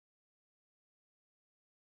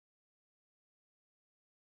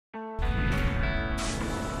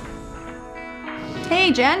Hey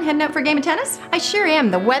Jen, heading out for a game of tennis? I sure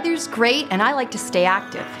am. The weather's great and I like to stay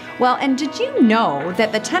active. Well, and did you know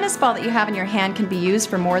that the tennis ball that you have in your hand can be used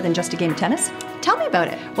for more than just a game of tennis? Tell me about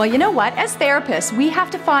it. Well, you know what? As therapists, we have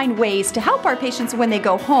to find ways to help our patients when they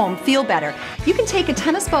go home feel better. You can take a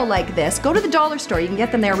tennis ball like this, go to the dollar store, you can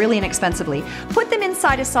get them there really inexpensively, put them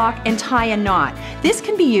inside a sock and tie a knot. This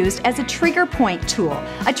can be used as a trigger point tool.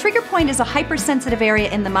 A trigger point is a hypersensitive area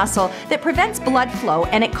in the muscle that prevents blood flow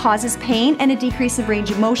and it causes pain and a decrease of range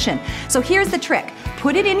of motion. So here's the trick.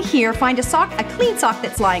 Put it in here, find a sock, a clean sock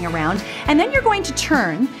that's lying around, and then you're going to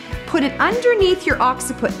turn, put it underneath your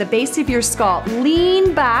occiput, the base of your skull,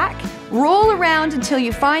 lean back, roll around until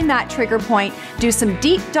you find that trigger point, do some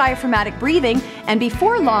deep diaphragmatic breathing, and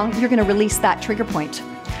before long, you're gonna release that trigger point.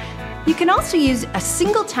 You can also use a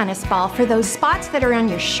single tennis ball for those spots that are on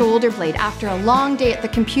your shoulder blade after a long day at the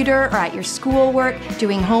computer or at your schoolwork,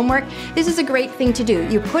 doing homework. This is a great thing to do.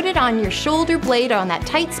 You put it on your shoulder blade on that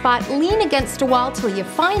tight spot, lean against a wall till you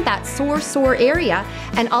find that sore area,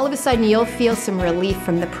 and all of a sudden you'll feel some relief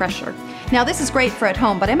from the pressure. Now this is great for at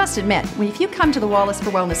home, but I must admit, if you come to the Wallis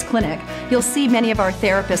for Wellness Clinic, you'll see many of our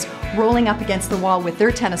therapists rolling up against the wall with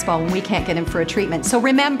their tennis ball when we can't get in for a treatment. So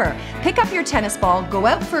remember, pick up your tennis ball, go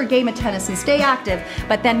out for a game of tennis and stay active,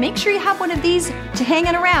 but then make sure you have one of these to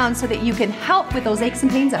hanging around so that you can help with those aches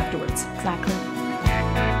and pains afterwards. Exactly.